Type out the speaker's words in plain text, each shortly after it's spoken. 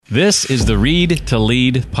This is the Read to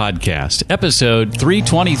Lead podcast, episode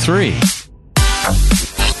 323.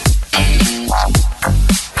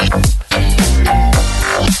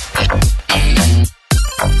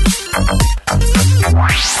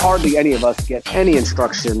 Hardly any of us get any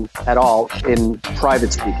instruction at all in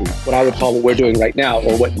private speaking. What I would call what we're doing right now,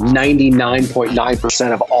 or what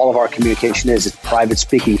 99.9% of all of our communication is private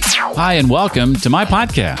speaking. Hi, and welcome to my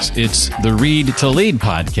podcast. It's the Read to Lead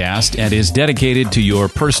podcast and is dedicated to your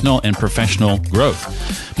personal and professional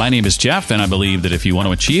growth. My name is Jeff, and I believe that if you want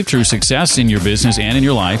to achieve true success in your business and in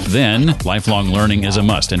your life, then lifelong learning is a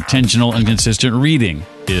must. Intentional and consistent reading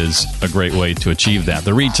is a great way to achieve that.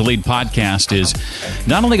 The Read to Lead podcast is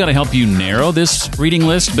not only going to help you narrow this reading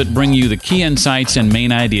list, but bring you the key insights and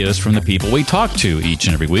main ideas from the people we talk to each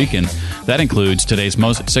and every week. And that includes today's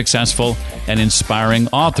most successful and inspiring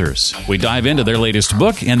authors. We dive into their latest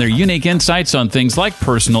book and their unique insights on things like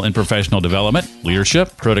personal and professional development,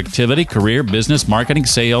 leadership, productivity, career, business, marketing,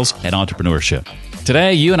 sales, and entrepreneurship.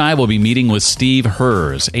 Today, you and I will be meeting with Steve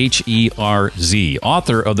Herz, H-E-R-Z,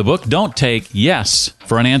 author of the book Don't Take Yes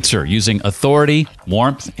for an Answer, using authority,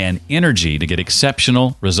 warmth, and energy to get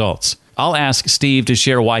exceptional results. I'll ask Steve to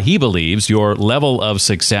share why he believes your level of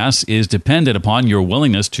success is dependent upon your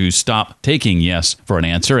willingness to stop taking yes for an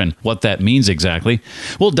answer and what that means exactly.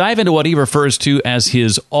 We'll dive into what he refers to as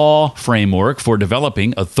his awe framework for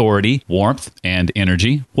developing authority, warmth, and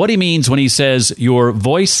energy, what he means when he says your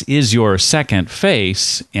voice is your second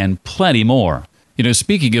face, and plenty more. You know,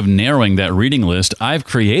 speaking of narrowing that reading list, I've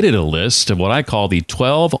created a list of what I call the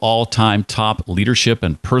 12 all-time top leadership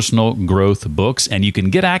and personal growth books, and you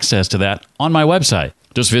can get access to that on my website.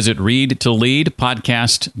 Just visit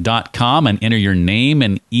readtoleadpodcast.com and enter your name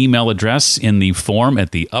and email address in the form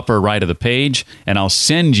at the upper right of the page, and I'll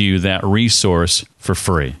send you that resource for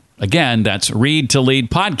free. Again, that's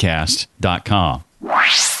readtoleadpodcast.com.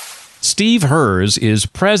 Steve Herz is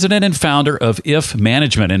president and founder of IF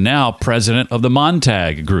Management and now president of the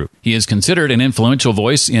Montag Group. He is considered an influential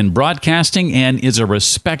voice in broadcasting and is a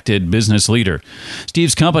respected business leader.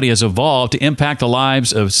 Steve's company has evolved to impact the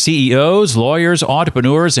lives of CEOs, lawyers,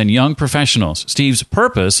 entrepreneurs, and young professionals. Steve's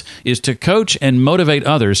purpose is to coach and motivate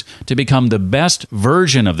others to become the best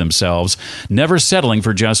version of themselves, never settling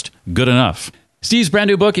for just good enough. Steve's brand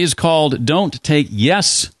new book is called Don't Take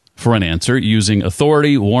Yes for an Answer, using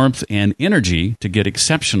authority, warmth, and energy to get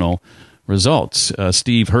exceptional results.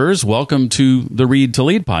 Steve Herz, welcome to the Read to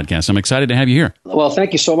Lead podcast. I'm excited to have you here. Well,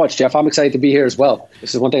 thank you so much, Jeff. I'm excited to be here as well.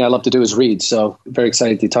 This is one thing I love to do is read, so very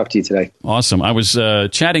excited to talk to you today. Awesome. I was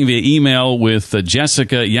chatting via email with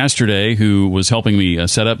Jessica yesterday, who was helping me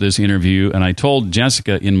set up this interview, and I told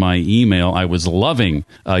Jessica in my email I was loving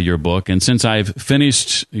your book, and since I've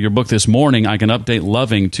finished your book this morning, I can update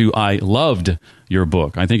loving to I loved your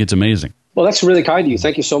book. I think it's amazing. Well, that's really kind of you.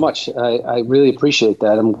 Thank you so much. I really appreciate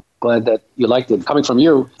that. I'm glad that you liked it. Coming from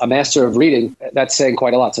you, a master of reading, that's saying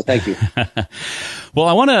quite a lot, so thank you. Well,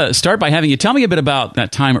 I want to start by having you tell me a bit about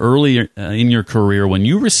that time earlier in your career when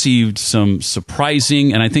you received some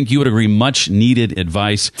surprising, and I think you would agree, much needed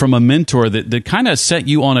advice from a mentor that kind of set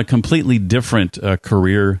you on a completely different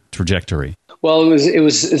career trajectory. Well, it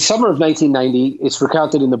was the summer of 1990. It's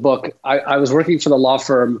recounted in the book. I was working for the law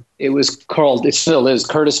firm. It still is,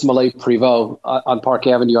 Curtis Millay Privot on Park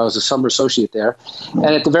Avenue. I was a summer associate there. And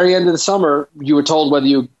at the very end of the summer, you were told whether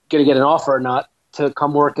you're going to get an offer or not to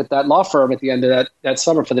come work at that law firm at the end of that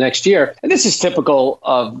summer for the next year. And this is typical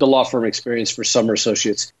of the law firm experience for summer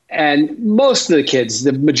associates. And most of the kids,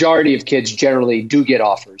 the majority of kids generally do get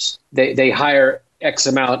offers. They hire X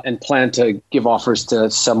amount and plan to give offers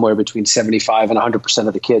to somewhere between 75 and 100%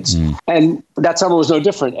 of the kids. And that summer was no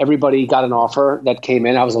different. Everybody got an offer that came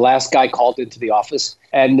in. I was the last guy called into the office.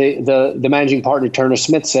 And the managing partner, Turner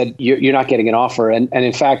Smith, said, you're not getting an offer. And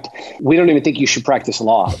in fact, we don't even think you should practice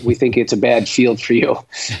law. We think it's a bad field for you.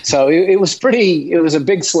 So it was a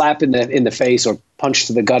big slap in the face, or punch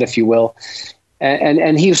to the gut, if you will.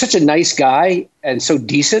 And he was such a nice guy and so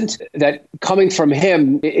decent that coming from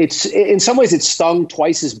him, it's in some ways it stung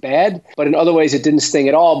twice as bad, but in other ways it didn't sting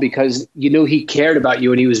at all because you knew he cared about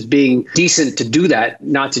you and he was being decent to do that,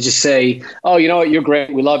 not to just say, oh, you know what, you're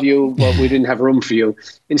great, we love you, but we didn't have room for you.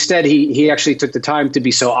 Instead, he actually took the time to be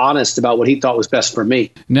so honest about what he thought was best for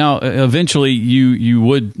me. Now, eventually you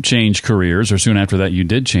would change careers, or soon after that you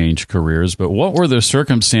did change careers, but what were the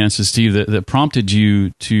circumstances, Steve, that prompted you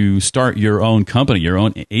to start your own company, your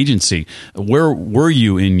own agency? Where were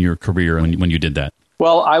you in your career when you did that?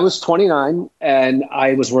 Well, I was 29 and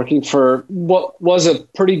I was working for what was a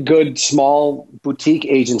pretty good small boutique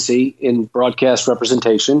agency in broadcast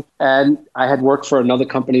representation. And I had worked for another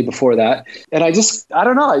company before that. And I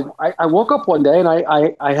don't know. I woke up one day and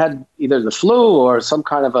I had either the flu or some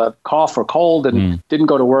kind of a cough or cold and didn't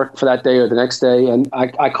go to work for that day or the next day. And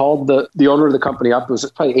I called the owner of the company up. It was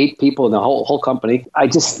probably 8 people in the whole company. I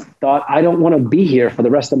just thought, I don't want to be here for the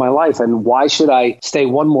rest of my life. And why should I stay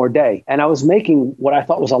one more day? And I was making what I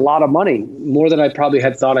thought was a lot of money, more than I probably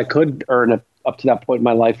had thought I could earn up to that point in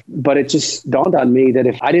my life. But it just dawned on me that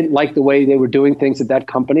if I didn't like the way they were doing things at that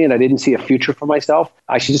company and I didn't see a future for myself,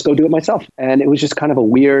 I should just go do it myself. And it was just kind of a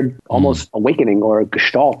weird, almost awakening or a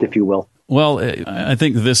gestalt, if you will. Well, I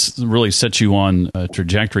think this really sets you on a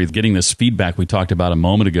trajectory of getting this feedback we talked about a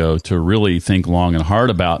moment ago to really think long and hard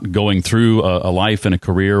about going through a life and a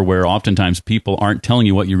career where oftentimes people aren't telling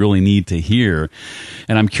you what you really need to hear.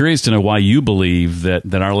 And I'm curious to know why you believe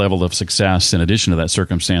that our level of success, in addition to that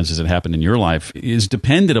circumstances that happened in your life, is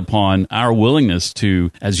dependent upon our willingness to,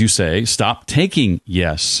 as you say, stop taking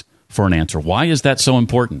yes for an answer. Why is that so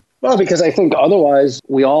important? Well, because I think otherwise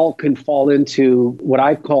we all can fall into what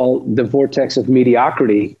I call the vortex of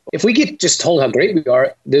mediocrity. If we get just told how great we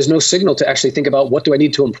are, there's no signal to actually think about what do I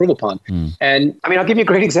need to improve upon. And I mean, I'll give you a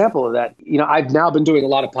great example of that. You know, I've now been doing a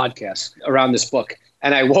lot of podcasts around this book.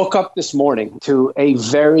 And I woke up this morning to a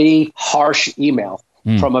very harsh email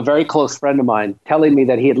from a very close friend of mine telling me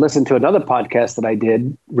that he had listened to another podcast that I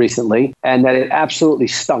did recently and that it absolutely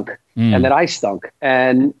stunk. And that I stunk.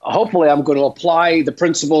 And hopefully I'm going to apply the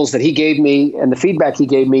principles that he gave me and the feedback he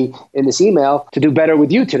gave me in this email to do better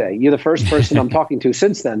with you today. You're the first person I'm talking to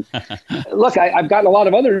since then. Look, I've gotten a lot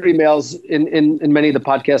of other emails in many of the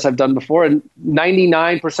podcasts I've done before, and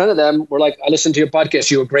 99% of them were like, I listened to your podcast.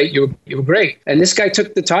 You were great. You were great. And this guy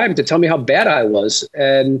took the time to tell me how bad I was.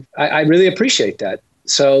 And I really appreciate that.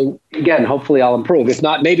 So again, hopefully I'll improve. If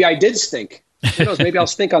not, maybe I did stink. Who knows? Maybe I'll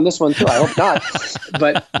stink on this one too. I hope not.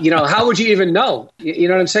 But, you know, how would you even know? You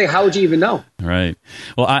know what I'm saying? How would you even know? Right.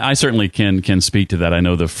 Well, I certainly can speak to that. I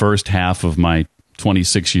know the first half of my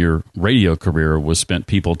 26-year radio career was spent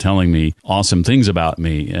people telling me awesome things about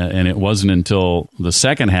me. And it wasn't until the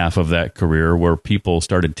second half of that career where people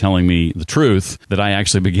started telling me the truth that I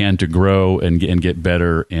actually began to grow and get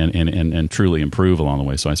better and truly improve along the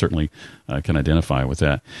way. So I certainly can identify with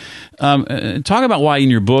that. Talk about why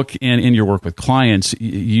in your book and in your work with clients,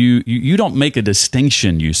 you don't make a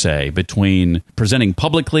distinction, you say, between presenting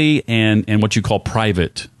publicly and what you call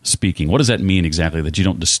private speaking. What does that mean exactly, that you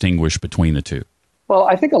don't distinguish between the two? Well,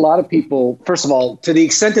 I think a lot of people, first of all, to the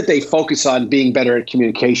extent that they focus on being better at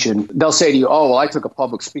communication, they'll say to you, oh, well, I took a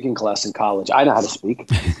public speaking class in college. I know how to speak.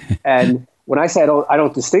 And when I say I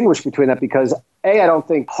don't distinguish between that because, A, I don't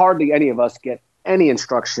think hardly any of us get any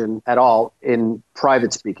instruction at all in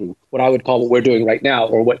private speaking, what I would call what we're doing right now,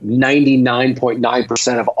 or what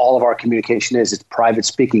 99.9% of all of our communication is private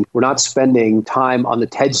speaking. We're not spending time on the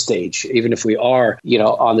TED stage. Even if we are,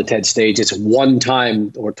 on the TED stage, it's one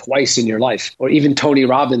time or twice in your life. Or even Tony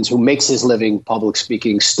Robbins, who makes his living public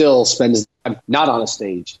speaking, still spends time not on a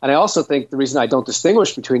stage. And I also think the reason I don't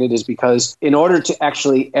distinguish between it is because in order to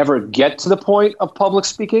actually ever get to the point of public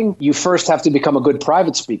speaking, you first have to become a good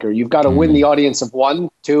private speaker. You've got to win the audience of 1,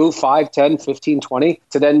 2, 5, 10, 15, 20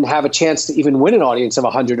 to then have a chance to even win an audience of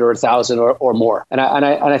 100 or 1,000 or more. And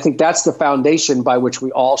I think that's the foundation by which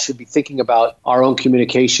we all should be thinking about our own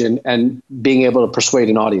communication and being able to persuade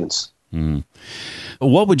an audience.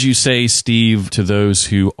 What would you say, Steve, to those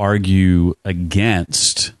who argue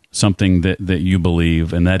against something that you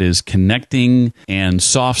believe, and that is connecting and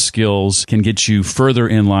soft skills can get you further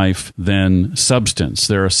in life than substance?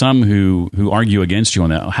 There are some who argue against you on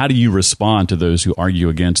that. How do you respond to those who argue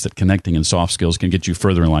against that connecting and soft skills can get you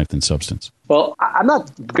further in life than substance? Well, I'm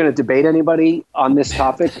not going to debate anybody on this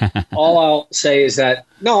topic. All I'll say is that,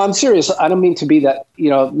 no, I'm serious. I don't mean to be that,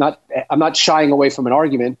 I'm not shying away from an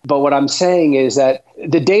argument. But what I'm saying is that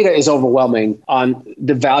the data is overwhelming on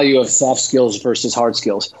the value of soft skills versus hard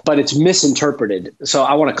skills, but it's misinterpreted. So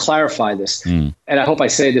I want to clarify this. And I hope I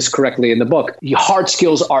say this correctly in the book. Hard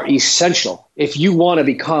skills are essential. If you want to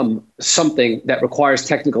become something that requires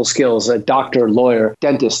technical skills, a doctor, lawyer,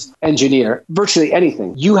 dentist, engineer, virtually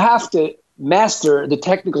anything, you have to master the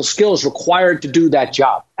technical skills required to do that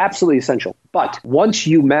job. Absolutely essential. But once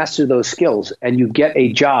you master those skills and you get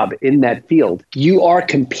a job in that field, you are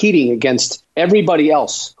competing against everybody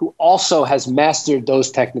else who also has mastered those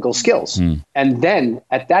technical skills. And then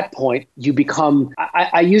at that point, you become,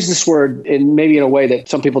 I use this word maybe in a way that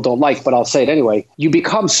some people don't like, but I'll say it anyway. You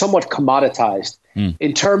become somewhat commoditized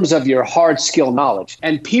in terms of your hard skill knowledge.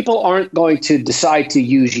 And people aren't going to decide to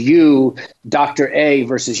use you Dr. A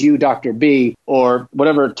versus you, Dr. B, or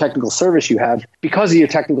whatever technical service you have because of your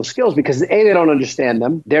technical skills, because A, they don't understand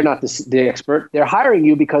them. They're not the expert. They're hiring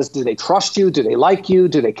you because do they trust you? Do they like you?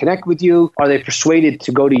 Do they connect with you? Are they persuaded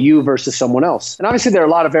to go to you versus someone else? And obviously there are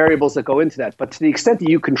a lot of variables that go into that, but to the extent that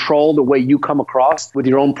you control the way you come across with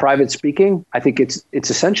your own private speaking, I think it's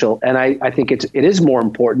essential. And I think it is more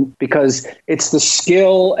important because it's the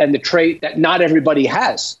skill and the trait that not everybody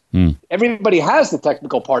has. Everybody has the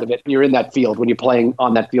technical part of it when you're in that field, when you're playing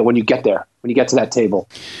on that field, when you get there, when you get to that table.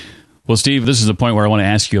 Well, Steve, this is a point where I want to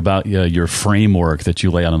ask you about your framework that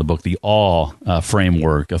you lay out in the book, the awe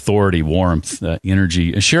framework, authority, warmth,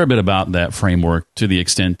 energy. Share a bit about that framework to the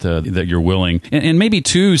extent that you're willing. And maybe,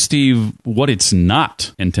 too, Steve, what it's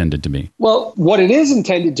not intended to be. Well, what it is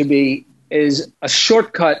intended to be is a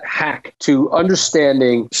shortcut hack to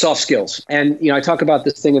understanding soft skills. And, I talk about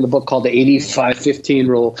this thing in the book called the 85-15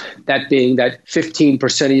 rule, that being that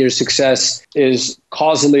 15% of your success is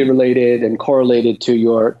causally related and correlated to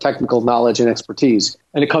your technical knowledge and expertise.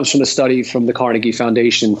 And it comes from a study from the Carnegie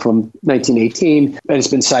Foundation from 1918, and it's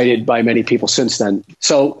been cited by many people since then.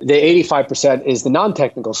 So the 85% is the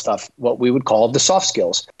non-technical stuff, what we would call the soft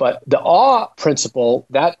skills. But the awe principle,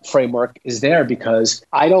 that framework is there because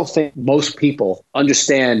I don't think most people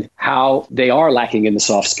understand how they are lacking in the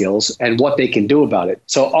soft skills and what they can do about it.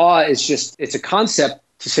 So awe is it's a concept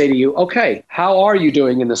to say to you, okay, how are you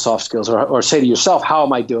doing in the soft skills? Or say to yourself, how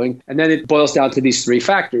am I doing? And then it boils down to these three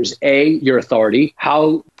factors. A, your authority.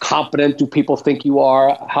 How competent do people think you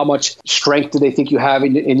are? How much strength do they think you have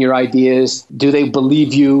in your ideas? Do they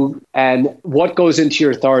believe you? And what goes into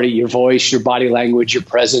your authority? Your voice, your body language, your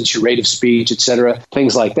presence, your rate of speech, etc.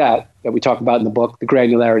 Things like that we talk about in the book, the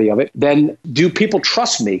granularity of it. Then do people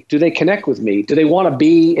trust me? Do they connect with me? Do they want to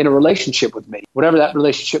be in a relationship with me? Whatever that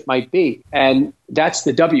relationship might be. And that's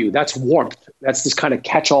the W, that's warmth. That's this kind of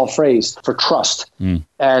catch-all phrase for trust.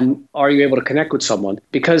 And are you able to connect with someone?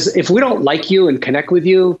 Because if we don't like you and connect with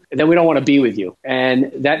you, then we don't want to be with you.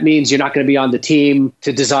 And that means you're not going to be on the team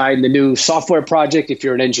to design the new software project. If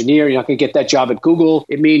you're an engineer, you're not going to get that job at Google.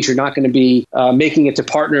 It means you're not going to be making it to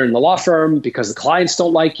partner in the law firm because the clients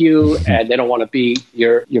don't like you and they don't want to be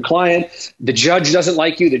your client. The judge doesn't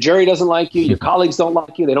like you. The jury doesn't like you. Your colleagues don't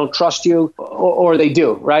like you. They don't trust you, or they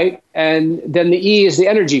do, right? And then the E is the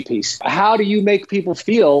energy piece. How do you make people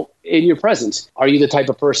feel in your presence? Are you the type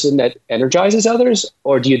of person that energizes others,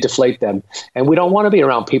 or do you deflate them? And we don't want to be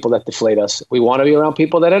around people that deflate us. We want to be around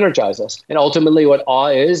people that energize us. And ultimately what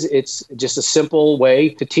awe is, it's just a simple way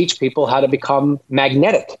to teach people how to become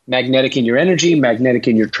magnetic in your energy, magnetic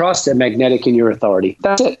in your trust, and magnetic in your authority.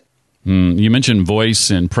 That's it. You mentioned voice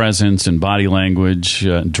and presence and body language,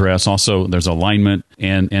 dress. Also, there's alignment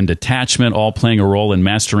and detachment, all playing a role in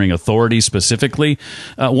mastering authority specifically.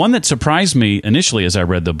 One that surprised me initially as I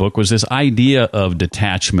read the book was this idea of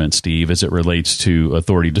detachment, Steve, as it relates to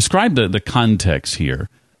authority. Describe the context here.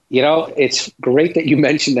 It's great that you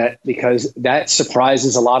mentioned that because that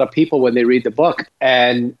surprises a lot of people when they read the book.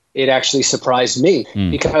 And it actually surprised me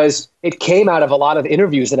because it came out of a lot of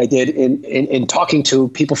interviews that I did in talking to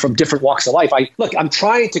people from different walks of life. I'm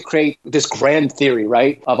trying to create this grand theory,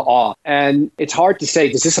 right, of awe. And it's hard to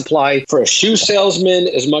say, does this apply for a shoe salesman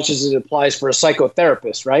as much as it applies for a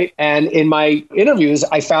psychotherapist, right? And in my interviews,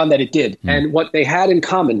 I found that it did. And what they had in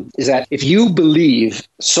common is that if you believe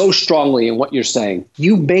so strongly in what you're saying,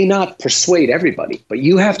 you may not persuade everybody, but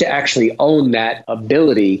you have to actually own that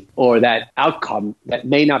ability or that outcome that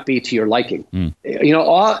may not be to your liking.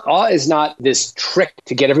 Awe is not this trick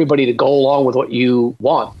to get everybody to go along with what you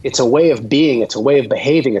want. It's a way of being. It's a way of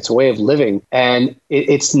behaving. It's a way of living. And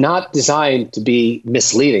it's not designed to be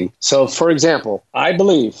misleading. So, for example, I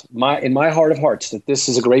believe in my heart of hearts that this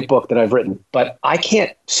is a great book that I've written, but I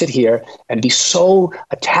can't sit here and be so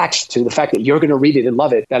attached to the fact that you're going to read it and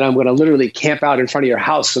love it that I'm going to literally camp out in front of your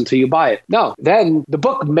house until you buy it. No, then the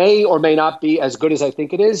book may or may not be as good as I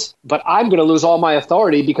think it is, but I'm going to lose all my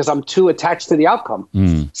authority because I'm too attached to the outcome.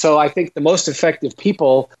 So I think the most effective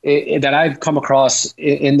people that I've come across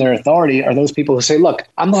in their authority are those people who say, look,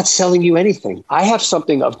 I'm not selling you anything. I have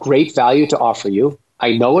something of great value to offer you.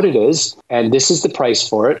 I know what it is, and this is the price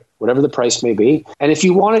for it, whatever the price may be. And if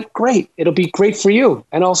you want it, great. It'll be great for you.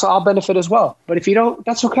 And also I'll benefit as well. But if you don't,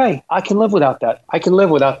 that's okay. I can live without that. I can live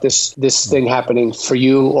without this thing happening for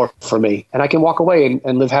you or for me. And I can walk away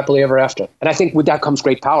and live happily ever after. And I think with that comes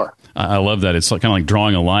great power. I love that. It's kind of like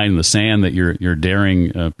drawing a line in the sand that you're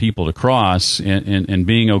daring people to cross and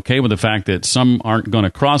being okay with the fact that some aren't going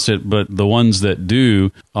to cross it, but the ones that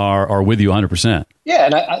do are with you 100%. Yeah,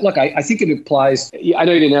 and I think it applies. I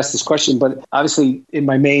know you didn't ask this question, but obviously in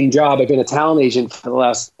my main job, I've been a talent agent for the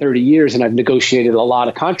last 30 years, and I've negotiated a lot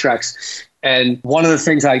of contracts. And one of the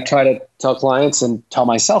things I try to tell clients and tell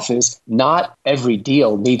myself is not every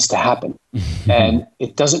deal needs to happen. And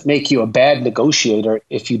it doesn't make you a bad negotiator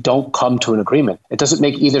if you don't come to an agreement. It doesn't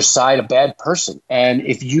make either side a bad person. And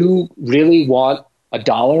if you really want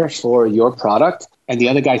 $1 for your product and the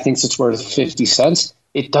other guy thinks it's worth 50 cents,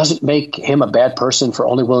 it doesn't make him a bad person for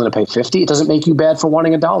only willing to pay 50. It doesn't make you bad for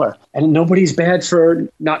wanting $1. And nobody's bad for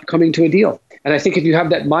not coming to a deal. And I think if you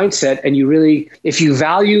have that mindset and if you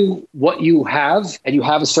value what you have and you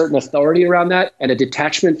have a certain authority around that and a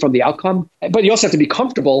detachment from the outcome, but you also have to be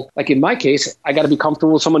comfortable. Like in my case, I got to be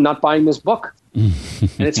comfortable with someone not buying this book. And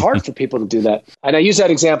it's hard for people to do that. And I use that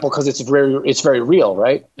example because it's very real,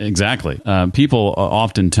 right? Exactly. People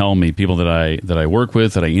often tell me, people that I work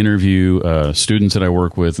with, that I interview, students that I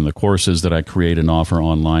work with, and the courses that I create and offer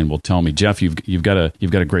online will tell me, Jeff, you've got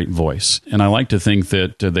a great voice. And I like to think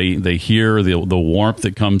that they hear the warmth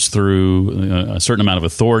that comes through, a certain amount of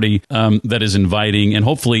authority that is inviting, and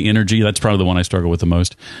hopefully energy. That's probably the one I struggle with the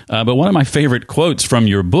most. But one of my favorite quotes from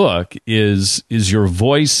your book is your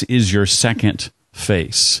voice is your second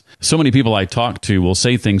face. So many people I talk to will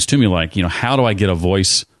say things to me like, how do I get a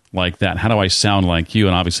voice like that? How do I sound like you?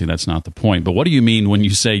 And obviously that's not the point. But what do you mean when you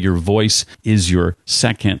say your voice is your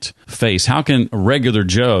second face? How can a regular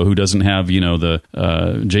Joe who doesn't have,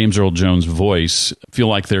 the James Earl Jones voice feel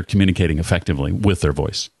like they're communicating effectively with their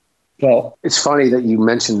voice? Well, it's funny that you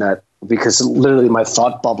mentioned that, because literally my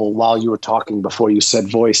thought bubble while you were talking before you said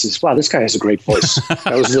voice is, wow, this guy has a great voice.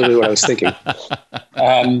 That was literally what I was thinking.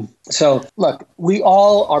 So look, we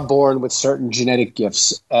all are born with certain genetic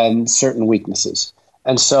gifts and certain weaknesses.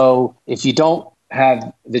 And so if you don't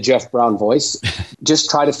have the Jeff Brown voice, just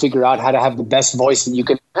try to figure out how to have the best voice that you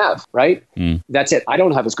can have, right? That's it. I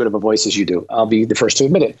don't have as good of a voice as you do. I'll be the first to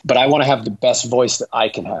admit it. But I want to have the best voice that I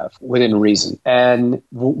can have within reason. And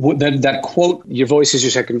that quote, your voice is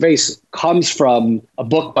your second face, comes from a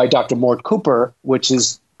book by Dr. Mort Cooper, which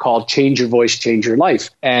is called Change Your Voice, Change Your Life.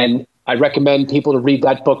 And I recommend people to read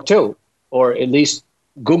that book too, or at least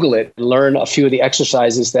Google it and learn a few of the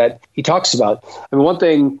exercises that he talks about. I mean, one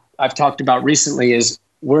thing I've talked about recently is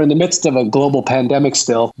we're in the midst of a global pandemic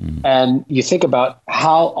still. And you think about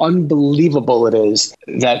how unbelievable it is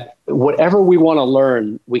that whatever we want to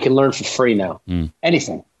learn, we can learn for free now.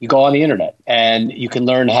 Anything. You go on the internet and you can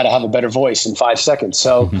learn how to have a better voice in 5 seconds.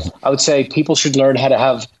 So I would say people should learn how to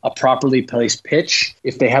have a properly placed pitch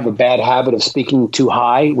if they have a bad habit of speaking too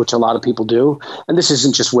high, which a lot of people do. And this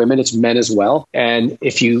isn't just women, it's men as well. And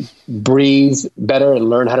if you breathe better and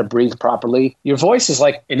learn how to breathe properly, your voice is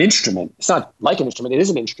like an instrument. It's not like an instrument, it is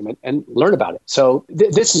an instrument, and learn about it. So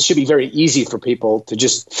this should be very easy for people to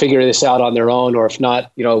just figure this out on their own, or if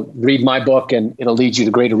not, read my book and it'll lead you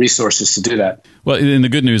to greater resources to do that. Well, and the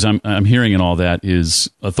good news I'm hearing in all that is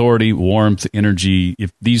authority, warmth, energy.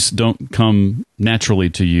 If these don't come naturally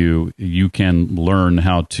to you, you can learn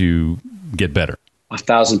how to get better.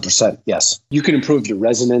 1,000%. Yes. You can improve your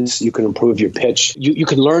resonance. You can improve your pitch. You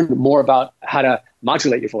can learn more about how to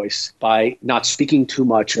modulate your voice by not speaking too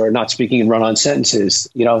much or not speaking in run-on sentences.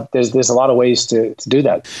 There's a lot of ways to do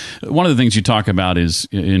that. One of the things you talk about is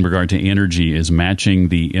in regard to energy is matching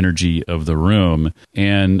the energy of the room.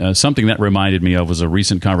 And something that reminded me of was a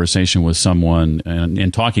recent conversation with someone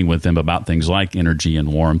and talking with them about things like energy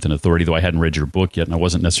and warmth and authority, though I hadn't read your book yet and I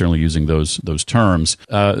wasn't necessarily using those terms.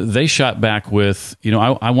 They shot back with,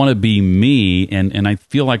 I want to be me. And I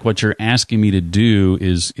feel like what you're asking me to do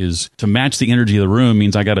is to match the energy of the room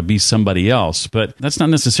means I got to be somebody else, but that's not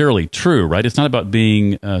necessarily true, right? It's not about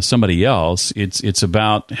being somebody else. It's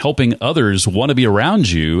about helping others want to be around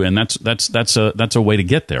you, and that's a way to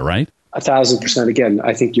get there, right? 1,000%. Again,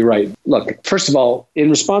 I think you're right. Look, first of all, in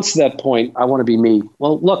response to that point, I want to be me.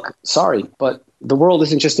 Well, look, sorry, but the world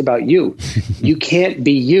isn't just about you. You can't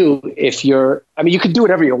be you if you're, you could do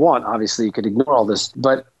whatever you want. Obviously, you could ignore all this.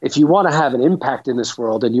 But if you want to have an impact in this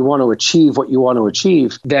world and you want to achieve what you want to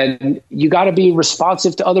achieve, then you got to be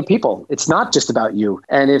responsive to other people. It's not just about you.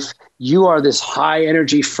 And if you are this high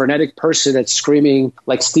energy, frenetic person that's screaming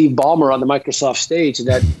like Steve Ballmer on the Microsoft stage in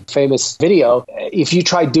that famous video, if you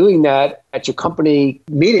try doing that at your company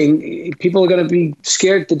meeting, people are going to be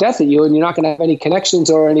scared to death of you and you're not going to have any connections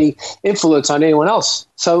or any influence on anyone else.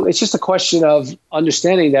 So it's just a question of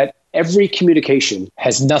understanding that every communication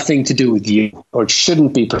has nothing to do with you, or it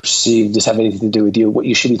shouldn't be perceived as having anything to do with you. What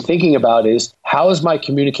you should be thinking about is, how is my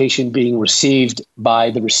communication being received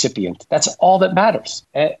by the recipient? That's all that matters.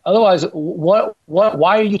 Otherwise,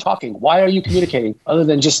 why are you talking? Why are you communicating other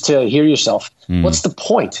than just to hear yourself? What's the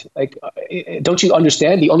point? Like, don't you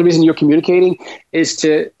understand? The only reason you're communicating is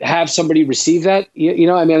to have somebody receive that.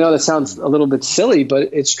 I know that sounds a little bit silly,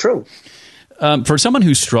 but it's true. For someone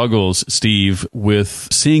who struggles, Steve, with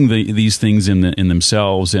seeing these things in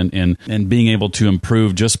themselves and being able to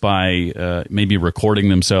improve just by maybe recording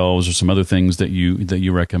themselves or some other things that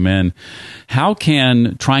you recommend, how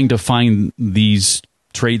can trying to find these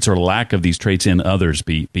traits or lack of these traits in others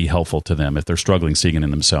be helpful to them if they're struggling seeing it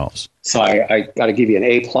in themselves? So I got to give you an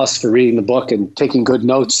A+ for reading the book and taking good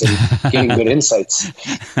notes and getting good insights.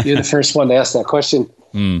 You're the first one to ask that question.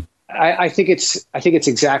 I think it's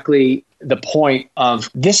exactly the point of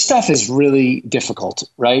this stuff is really difficult,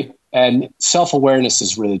 right? And self-awareness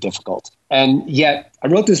is really difficult. And yet I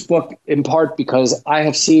wrote this book in part because I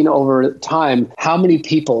have seen over time how many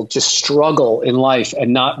people just struggle in life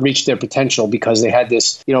and not reach their potential because they had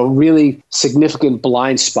this, really significant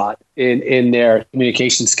blind spot in their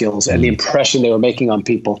communication skills and the impression they were making on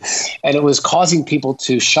people. And it was causing people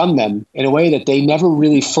to shun them in a way that they never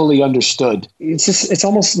really fully understood. It's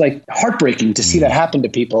almost like heartbreaking to see that happen to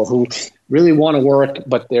people who really want to work,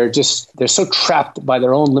 but they're so trapped by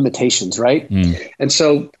their own limitations, right? And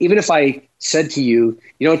so even if I said to you,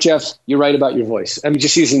 Jeff, you're right about your voice. I'm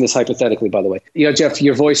just using this hypothetically, by the way. Jeff,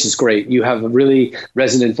 your voice is great. You have a really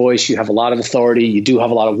resonant voice. You have a lot of authority. You do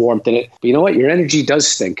have a lot of warmth in it. But you know what? Your energy does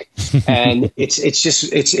stink. And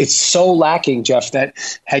it's so lacking, Jeff, that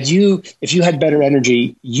if you had better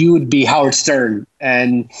energy, you would be Howard Stern.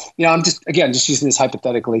 And, I'm just using this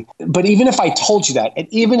hypothetically. But even if I told you that, and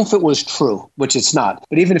even if it was true, which it's not,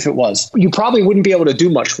 but even if it was, you probably wouldn't be able to do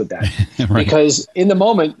much with that. Right. Because in the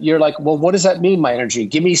moment, you're like, well, what does that mean, my energy?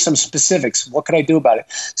 Give me some specifics. What can I do about it?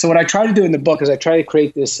 So what I try to do in the book is I try to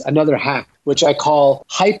create another hack, which I call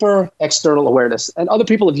hyper external awareness. And other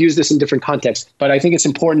people have used this in different contexts, but I think it's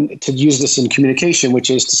important to use this in communication,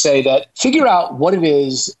 which is to say that figure out what it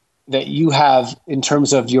is that you have in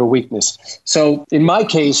terms of your weakness. So in my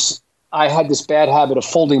case, I had this bad habit of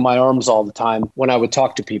folding my arms all the time when I would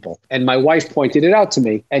talk to people. And my wife pointed it out to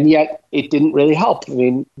me. And yet it didn't really help. I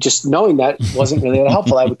mean, just knowing that wasn't really that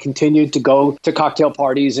helpful. I would continue to go to cocktail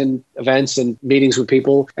parties and events and meetings with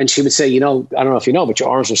people. And she would say, I don't know if you know, but your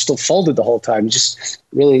arms are still folded the whole time. Just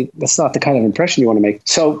really, that's not the kind of impression you want to make.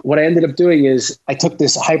 So what I ended up doing is I took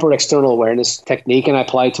this hyper external awareness technique and I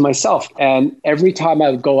applied it to myself. And every time I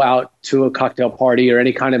would go out to a cocktail party or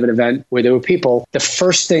any kind of an event where there were people, the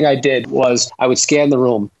first thing I did was I would scan the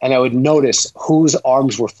room and I would notice whose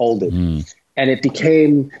arms were folded. And it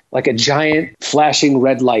became like a giant flashing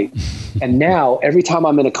red light. And now every time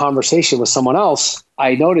I'm in a conversation with someone else,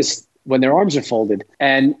 I notice when their arms are folded.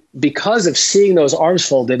 And because of seeing those arms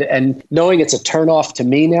folded and knowing it's a turnoff to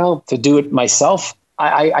me now to do it myself,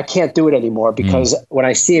 I can't do it anymore because when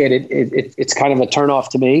I see it, it's kind of a turnoff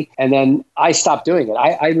to me. And then I stop doing it.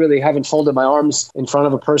 I really haven't folded my arms in front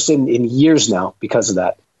of a person in years now because of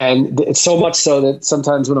that. And it's so much so that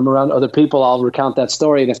sometimes when I'm around other people, I'll recount that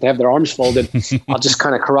story. And if they have their arms folded, I'll just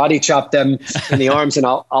kind of karate chop them in the arms and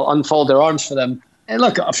I'll unfold their arms for them. And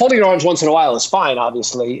look, folding your arms once in a while is fine,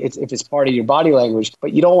 obviously, if it's part of your body language.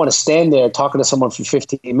 But you don't want to stand there talking to someone for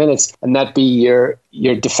 15 minutes and that be your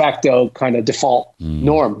de facto kind of default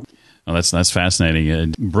norm. Oh, that's fascinating.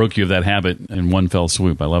 It broke you of that habit in one fell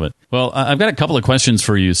swoop. I love it. Well, I've got a couple of questions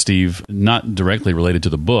for you, Steve, not directly related to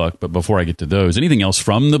the book, but before I get to those, anything else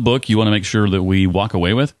from the book you want to make sure that we walk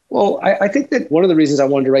away with? Well, I think that one of the reasons I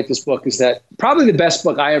wanted to write this book is that probably the best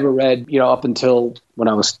book I ever read, up until when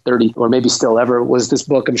I was 30 or maybe still ever, was this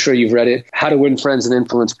book. I'm sure you've read it, How to Win Friends and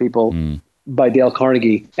Influence People by Dale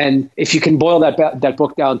Carnegie. And if you can boil that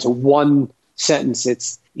book down to one sentence,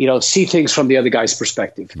 it's, see things from the other guy's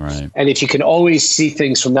perspective. Right. And if you can always see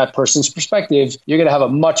things from that person's perspective, you're going to have a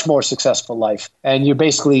much more successful life. And you're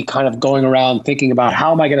basically kind of going around thinking about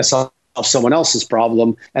how am I going to solve someone else's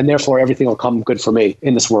problem, and therefore everything will come good for me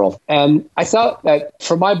in this world. And I thought that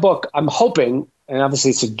for my book, I'm hoping, and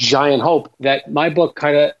obviously it's a giant hope, that my book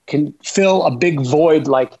kind of can fill a big void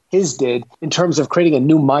like his did in terms of creating a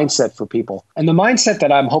new mindset for people. And the mindset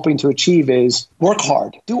that I'm hoping to achieve is work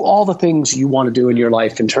hard, do all the things you want to do in your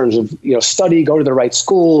life in terms of, study, go to the right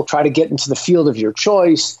school, try to get into the field of your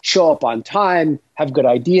choice, show up on time, have good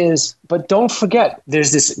ideas. But don't forget,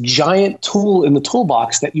 there's this giant tool in the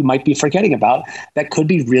toolbox that you might be forgetting about that could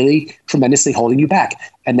be really tremendously holding you back.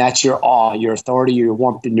 And that's your awe, your authority, your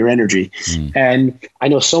warmth, and your energy. And I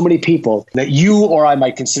know so many people that you or I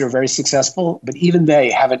might consider very successful, but even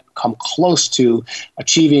they haven't come close to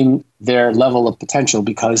achieving their level of potential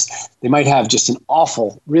because they might have just an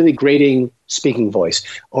awful, really grating speaking voice,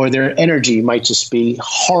 or their energy might just be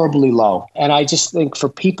horribly low. And I just think for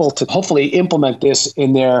people to hopefully implement this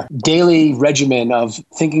in their daily regimen of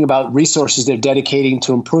thinking about resources they're dedicating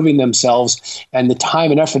to improving themselves and the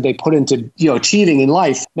time and effort they put into achieving in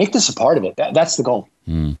life, make this a part of it. That's the goal.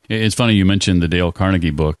 It's funny you mentioned the Dale Carnegie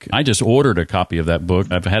book. I just ordered a copy of that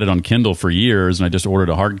book. I've had it on Kindle for years, and I just ordered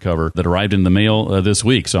a hardcover that arrived in the mail this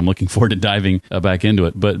week. So I'm looking forward to diving back into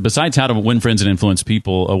it. But besides How to Win Friends and Influence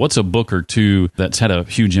People, what's a book or two that's had a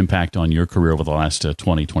huge impact on your career over the last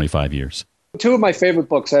 20, 25 years? Two of my favorite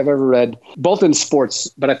books I've ever read, both in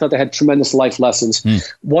sports, but I thought they had tremendous life lessons.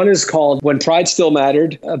 One is called When Pride Still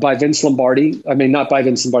Mattered by Vince Lombardi. I mean, not by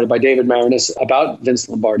Vince Lombardi, by David Marinus, about Vince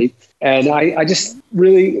Lombardi. And I just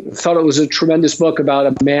really thought it was a tremendous book about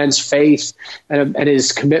a man's faith and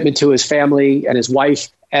his commitment to his family and his wife,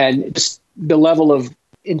 and just the level of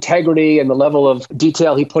integrity and the level of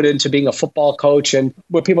detail he put into being a football coach. And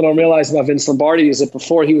what people don't realize about Vince Lombardi is that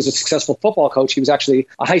before he was a successful football coach, he was actually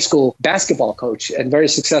a high school basketball coach, and very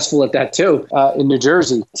successful at that too, in New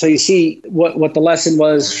Jersey. So you see what the lesson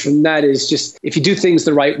was from that is just, if you do things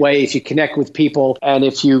the right way, if you connect with people, and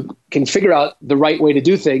if you can figure out the right way to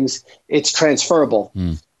do things, it's transferable.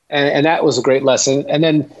 And that was a great lesson. And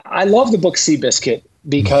then I love the book Seabiscuit,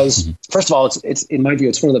 because first of all, it's in my view,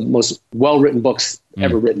 it's one of the most well-written books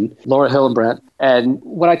ever written, Laura Hillenbrand. And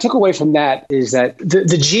what I took away from that is that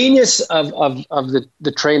the genius of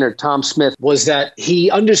the trainer, Tom Smith, was that he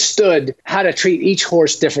understood how to treat each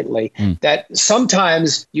horse differently, that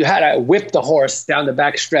sometimes you had to whip the horse down the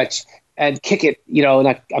back stretch and kick it,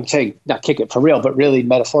 and I'm saying not kick it for real, but really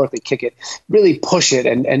metaphorically kick it, really push it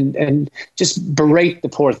and just berate the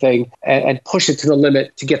poor thing and push it to the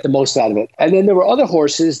limit to get the most out of it. And then there were other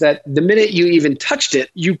horses that the minute you even touched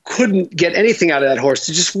it, you couldn't get anything out of that horse.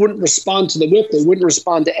 They just wouldn't respond to the whip. They wouldn't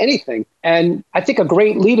respond to anything. And I think a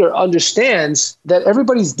great leader understands that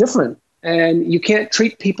everybody's different. And you can't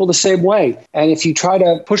treat people the same way. And if you try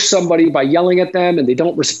to push somebody by yelling at them and they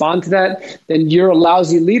don't respond to that, then you're a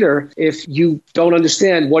lousy leader if you don't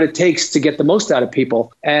understand what it takes to get the most out of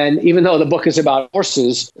people. And even though the book is about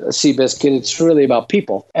horses, Seabiscuit, it's really about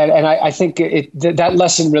people. And I think that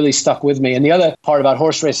lesson really stuck with me. And the other part about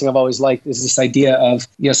horse racing I've always liked is this idea of,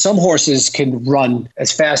 some horses can run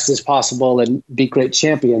as fast as possible and be great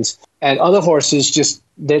champions. And other horses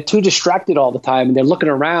they're too distracted all the time, and they're looking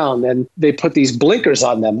around, and they put these blinkers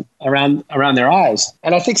on them around their eyes.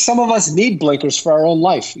 And I think some of us need blinkers for our own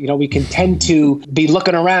life. We can tend to be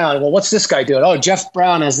looking around. Well, what's this guy doing? Oh, Jeff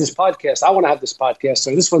Brown has this podcast. I want to have this podcast.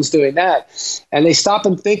 Or this one's doing that. And they stop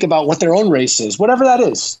and think about what their own race is, whatever that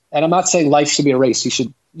is. And I'm not saying life should be a race. You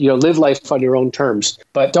should live life on your own terms,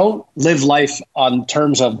 but don't live life on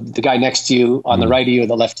terms of the guy next to you, on the right of you or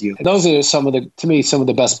the left of you. And those are some of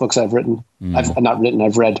the best books I've written.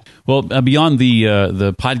 I've read. Well, beyond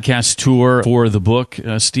the podcast tour for the book,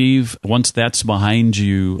 Steve, once that's behind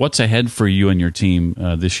you, what's ahead for you and your team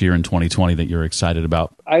this year in 2020 that you're excited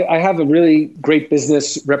about? I have a really great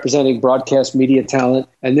business representing broadcast media talent,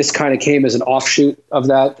 and this kind of came as an offshoot of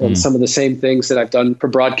that, and some of the same things that I've done for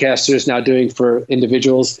broadcasters now doing for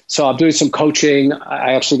individuals. So I'm doing some coaching.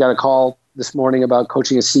 I actually got a call this morning about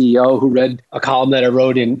coaching a CEO who read a column that I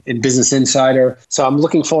wrote in Business Insider. So I'm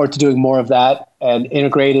looking forward to doing more of that and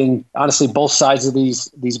integrating, honestly, both sides of these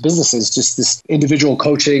businesses, just this individual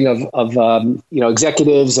coaching of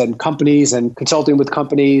executives and companies and consulting with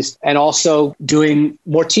companies, and also doing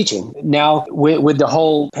more teaching. Now, with the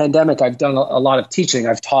whole pandemic, I've done a lot of teaching.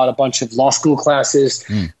 I've taught a bunch of law school classes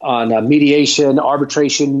on mediation,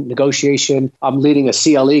 arbitration, negotiation. I'm leading a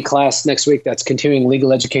CLE class next week that's continuing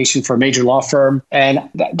legal education for a major law firm. And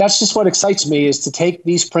that's just what excites me, is to take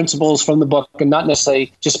these principles from the book and not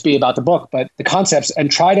necessarily just be about the book, but the concepts, and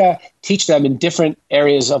try to teach them in different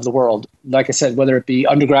areas of the world. Like I said, whether it be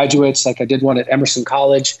undergraduates, like I did one at Emerson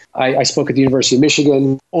College, I spoke at the University of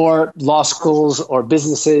Michigan, or law schools or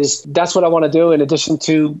businesses. That's what I want to do in addition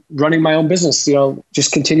to running my own business,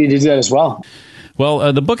 just continue to do that as well.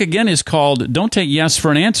 Well, the book again is called Don't Take Yes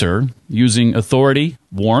for an Answer, Using Authority,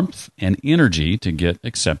 Warmth, and Energy to Get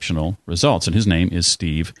Exceptional Results. And his name is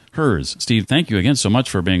Steve Herz. Steve, thank you again so much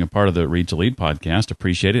for being a part of the Read to Lead podcast.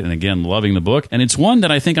 Appreciate it. And again, loving the book. And it's one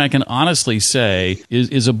that I think I can honestly say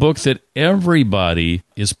is a book that everybody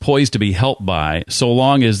is poised to be helped by, so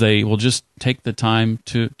long as they will just take the time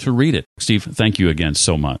to read it. Steve, thank you again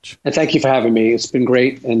so much. And thank you for having me. It's been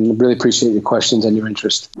great, and really appreciate your questions and your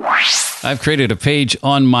interest. I've created a page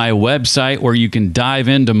on my website where you can dive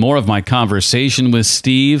into more of my conversation with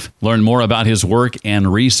Steve, learn more about his work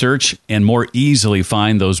and research, and more easily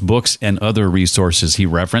find those books and other resources he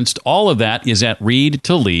referenced. All of that is at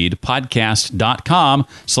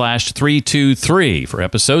readtoleadpodcast.com/323 for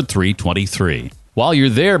episode 323. While you're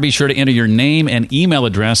there, be sure to enter your name and email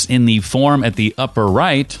address in the form at the upper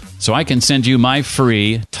right so I can send you my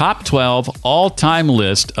free top 12 all-time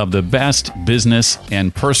list of the best business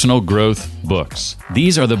and personal growth books.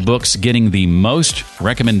 These are the books getting the most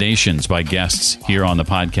recommendations by guests here on the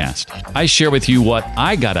podcast. I share with you what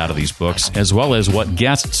I got out of these books, as well as what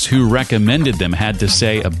guests who recommended them had to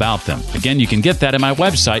say about them. Again, you can get that at my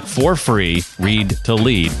website for free,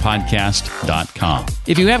 readtoleadpodcast.com.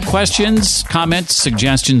 If you have questions, comments,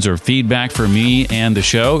 suggestions, or feedback for me and the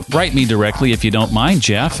show, write me directly if you don't mind,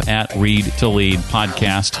 Jeff, at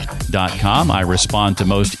readtoleadpodcast.com. I respond to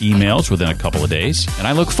most emails within a couple of days, and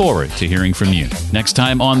I look forward to hearing from you. Next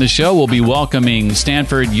time on the show, we'll be welcoming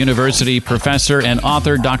Stanford University professor and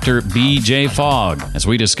author Dr. B.J. Fogg as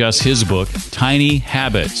we discuss his book, Tiny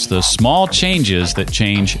Habits, the Small Changes That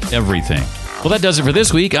Change Everything. Well, that does it for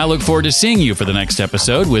this week. I look forward to seeing you for the next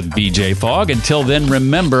episode with B.J. Fogg. Until then,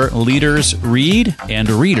 remember, leaders read and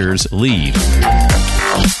readers lead.